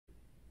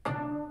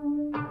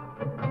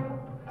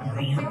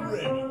Are you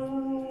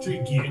ready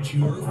to get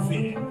your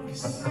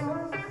fix?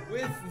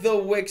 With the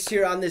Wicks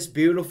here on this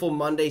beautiful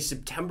Monday,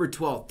 September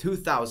 12th,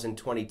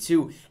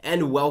 2022,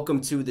 and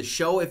welcome to the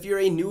show. If you're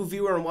a new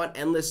viewer and want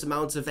endless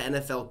amounts of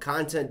NFL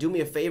content, do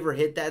me a favor,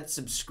 hit that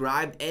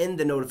subscribe and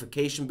the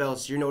notification bell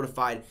so you're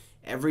notified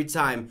every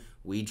time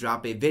we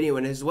drop a video.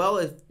 And as well,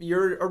 if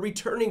you're a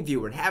returning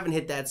viewer and haven't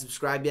hit that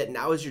subscribe yet,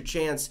 now is your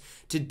chance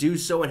to do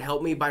so and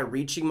help me by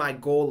reaching my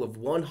goal of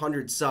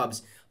 100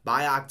 subs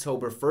by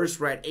October 1st.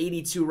 We're at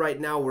 82 right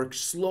now. We're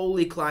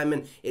slowly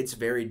climbing. It's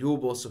very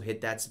doable, so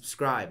hit that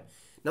subscribe.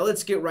 Now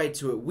let's get right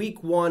to it.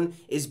 Week 1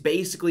 is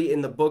basically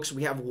in the books.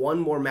 We have one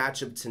more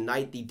matchup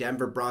tonight. The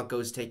Denver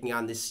Broncos taking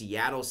on the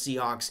Seattle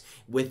Seahawks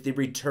with the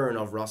return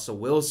of Russell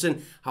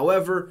Wilson.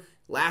 However,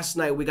 last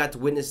night we got to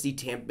witness the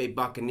Tampa Bay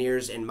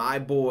Buccaneers and my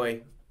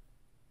boy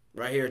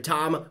right here,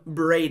 Tom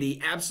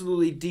Brady,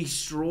 absolutely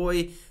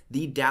destroy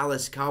the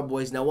Dallas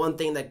Cowboys. Now, one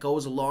thing that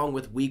goes along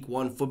with Week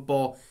 1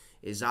 football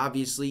is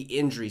obviously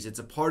injuries. It's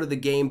a part of the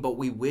game, but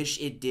we wish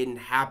it didn't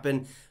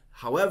happen.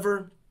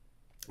 However,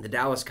 the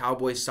Dallas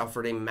Cowboys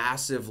suffered a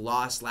massive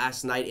loss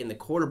last night in the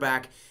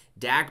quarterback.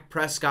 Dak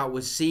Prescott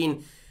was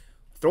seen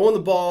throwing the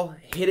ball,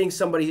 hitting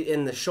somebody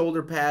in the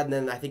shoulder pad, and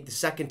then I think the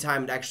second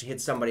time it actually hit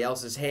somebody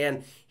else's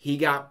hand. He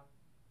got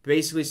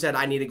basically said,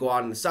 I need to go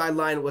out on the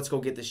sideline. Let's go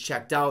get this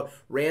checked out.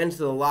 Ran to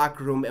the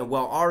locker room, and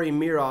Ari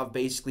Mirov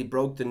basically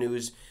broke the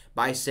news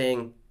by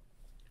saying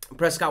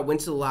Prescott went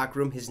to the locker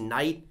room. His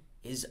night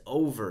is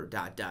over, ...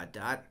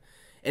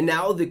 And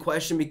now the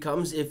question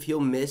becomes if he'll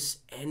miss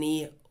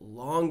any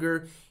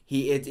longer.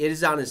 It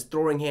is on his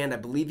throwing hand. I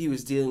believe he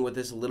was dealing with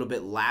this a little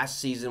bit last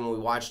season when we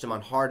watched him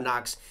on Hard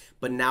Knocks,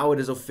 but now it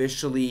is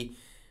officially,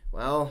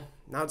 well,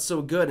 not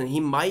so good, and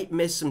he might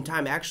miss some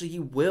time. Actually, he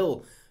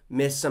will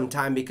miss some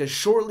time because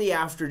shortly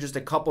after, just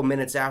a couple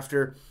minutes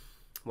after,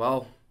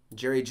 well,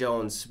 Jerry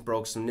Jones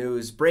broke some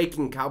news.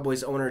 Breaking: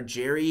 Cowboys owner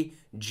Jerry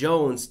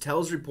Jones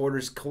tells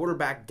reporters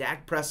quarterback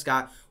Dak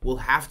Prescott will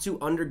have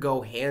to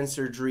undergo hand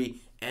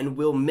surgery and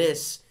will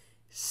miss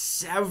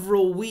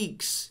several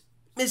weeks.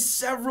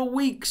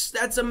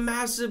 That's a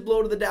massive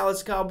blow to the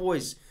Dallas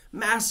Cowboys.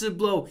 Massive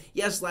blow.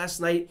 Yes, last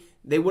night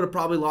they would have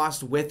probably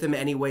lost with him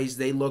anyways.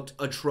 They looked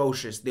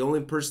atrocious. The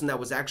only person that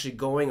was actually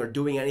going or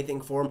doing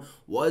anything for him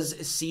was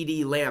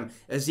CeeDee Lamb.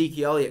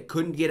 Ezekiel Elliott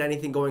couldn't get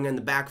anything going in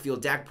the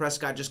backfield. Dak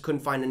Prescott just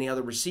couldn't find any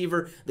other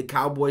receiver. The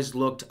Cowboys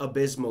looked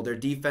abysmal. Their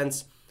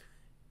defense,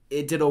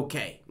 it did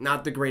okay.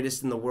 Not the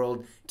greatest in the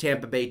world.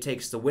 Tampa Bay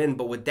takes the win.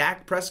 But with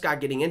Dak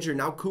Prescott getting injured,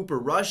 now Cooper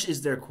Rush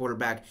is their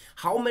quarterback.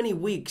 How many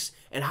weeks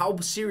and how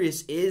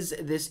serious is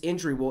this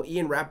injury? Well,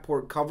 Ian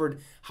Rappaport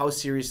covered how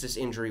serious this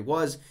injury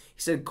was.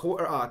 He said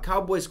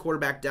Cowboys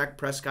quarterback Dak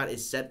Prescott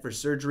is set for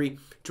surgery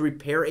to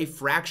repair a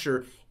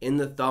fracture in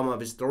the thumb of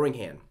his throwing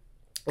hand.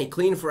 A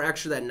clean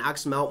fracture that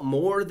knocks him out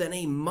more than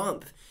a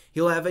month.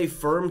 He'll have a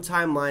firm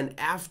timeline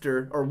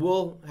after, or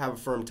will have a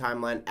firm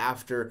timeline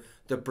after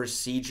the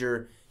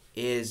procedure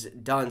is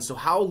done. So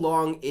how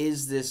long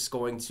is this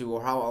going to,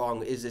 or how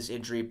long is this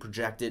injury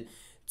projected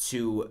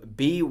to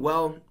be?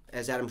 Well,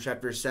 as Adam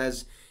Schefter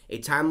says, a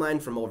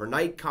timeline from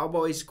overnight.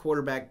 Cowboys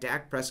quarterback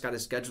Dak Prescott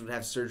is scheduled to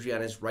have surgery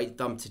on his right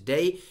thumb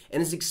today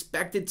and is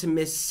expected to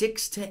miss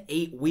 6 to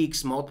 8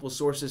 weeks, multiple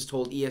sources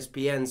told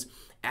ESPN's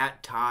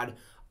at Todd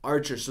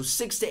Archer. So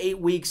 6 to 8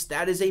 weeks,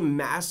 that is a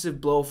massive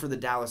blow for the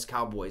Dallas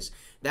Cowboys.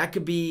 That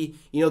could be,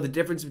 the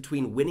difference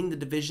between winning the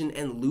division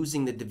and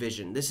losing the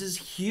division. This is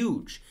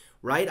huge,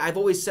 right? I've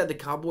always said the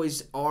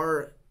Cowboys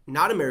are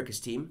not America's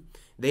team.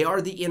 They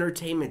are the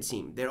entertainment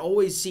team. They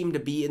always seem to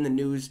be in the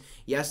news.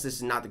 Yes, this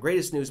is not the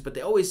greatest news, but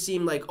they always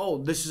seem like, oh,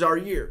 this is our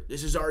year.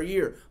 This is our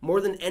year.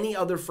 More than any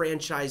other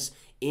franchise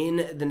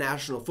in the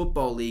National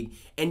Football League,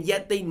 and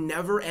yet they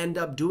never end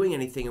up doing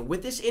anything. And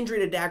with this injury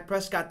to Dak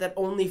Prescott, that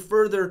only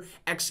further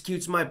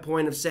executes my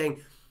point of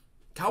saying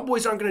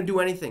Cowboys aren't going to do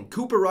anything.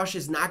 Cooper Rush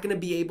is not going to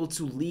be able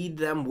to lead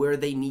them where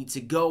they need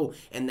to go,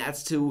 and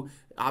that's to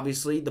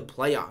obviously the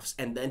playoffs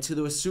and then to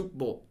the Super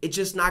Bowl. It's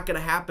just not going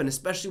to happen,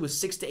 especially with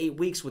 6 to 8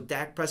 weeks with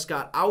Dak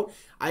Prescott out.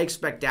 I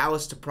expect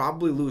Dallas to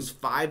probably lose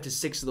 5 to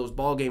 6 of those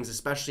ball games,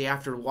 especially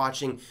after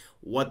watching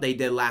what they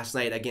did last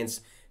night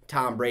against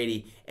Tom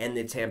Brady and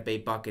the Tampa Bay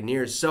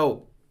Buccaneers.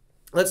 So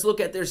let's look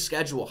at their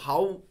schedule.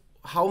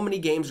 How many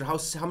games or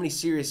how many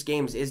serious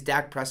games is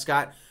Dak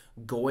Prescott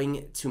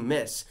going to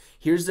miss?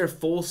 Here's their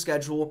full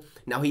schedule.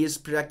 Now he is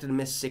projected to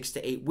miss 6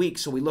 to 8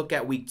 weeks. So we look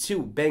at week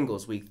 2,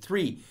 Bengals, week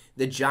 3,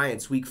 the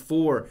Giants, week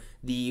 4,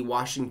 the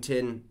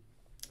Washington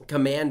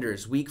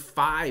Commanders, week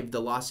 5,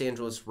 the Los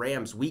Angeles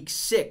Rams, week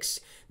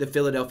 6, the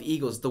Philadelphia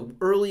Eagles. The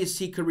earliest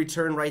he could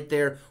return right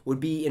there would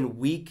be in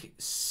week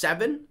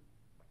 7.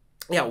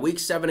 Yeah, week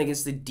 7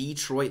 against the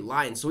Detroit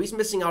Lions. So he's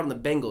missing out on the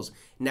Bengals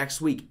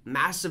next week.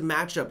 Massive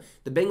matchup.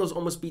 The Bengals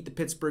almost beat the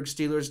Pittsburgh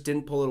Steelers,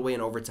 didn't pull it away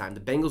in overtime. The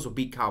Bengals will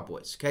beat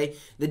Cowboys, okay?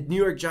 The New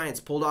York Giants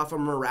pulled off a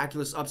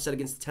miraculous upset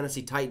against the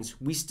Tennessee Titans.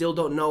 We still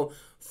don't know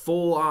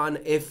full on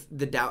if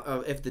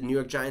the New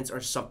York Giants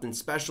are something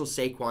special.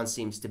 Saquon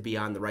seems to be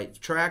on the right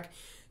track.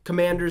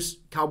 Commanders,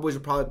 Cowboys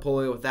will probably pull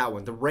away with that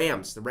one. The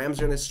Rams are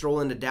going to stroll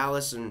into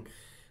Dallas and,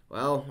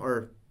 well,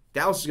 or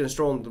Dallas is going to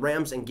stroll into the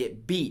Rams and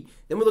get beat.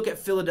 Then we look at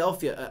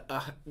Philadelphia,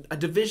 a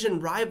division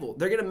rival.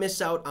 They're going to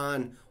miss out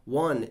on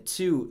 1,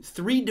 2,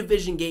 3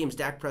 division games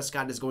Dak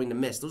Prescott is going to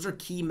miss. Those are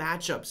key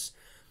matchups.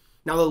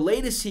 Now, the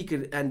latest he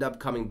could end up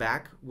coming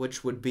back,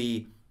 which would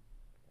be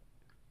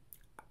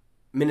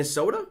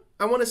Minnesota,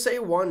 I want to say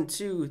 1,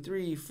 2,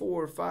 3,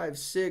 4, 5,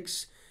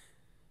 6.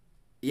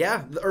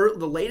 Yeah,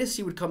 the latest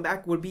he would come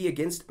back would be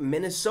against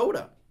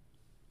Minnesota.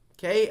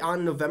 Okay,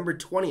 on November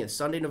 20th,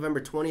 Sunday,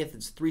 November 20th,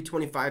 it's a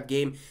 3:25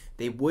 game.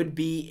 They would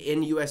be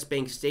in US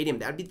Bank Stadium.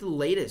 That'd be the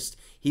latest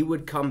he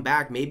would come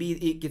back. Maybe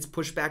it gets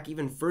pushed back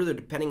even further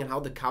depending on how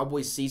the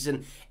Cowboys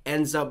season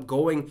ends up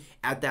going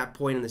at that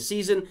point in the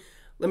season.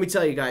 Let me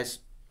tell you guys,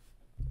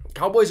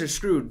 Cowboys are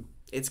screwed.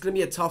 It's going to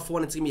be a tough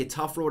one. It's going to be a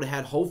tough road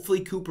ahead. Hopefully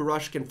Cooper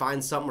Rush can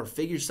find something or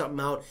figure something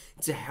out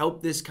to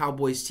help this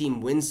Cowboys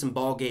team win some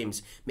ball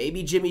games.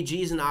 Maybe Jimmy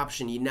G is an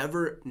option. You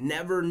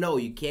never know.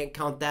 You can't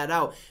count that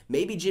out.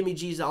 Maybe Jimmy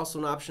G is also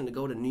an option to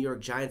go to New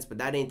York Giants, but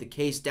that ain't the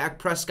case. Dak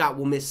Prescott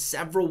will miss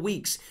several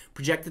weeks,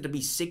 projected to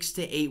be 6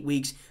 to 8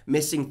 weeks,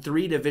 missing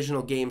 3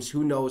 divisional games.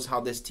 Who knows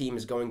how this team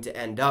is going to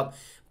end up?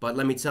 But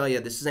let me tell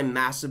you, this is a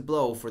massive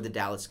blow for the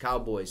Dallas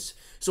Cowboys.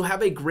 So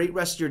have a great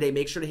rest of your day.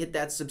 Make sure to hit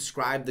that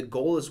subscribe. The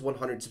goal is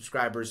 100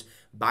 subscribers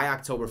by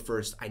October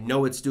 1st. I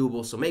know it's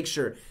doable, so make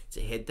sure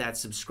to hit that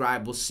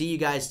subscribe. We'll see you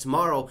guys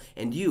tomorrow,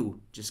 and you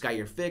just got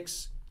your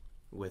fix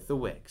with the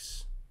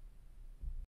Wicks.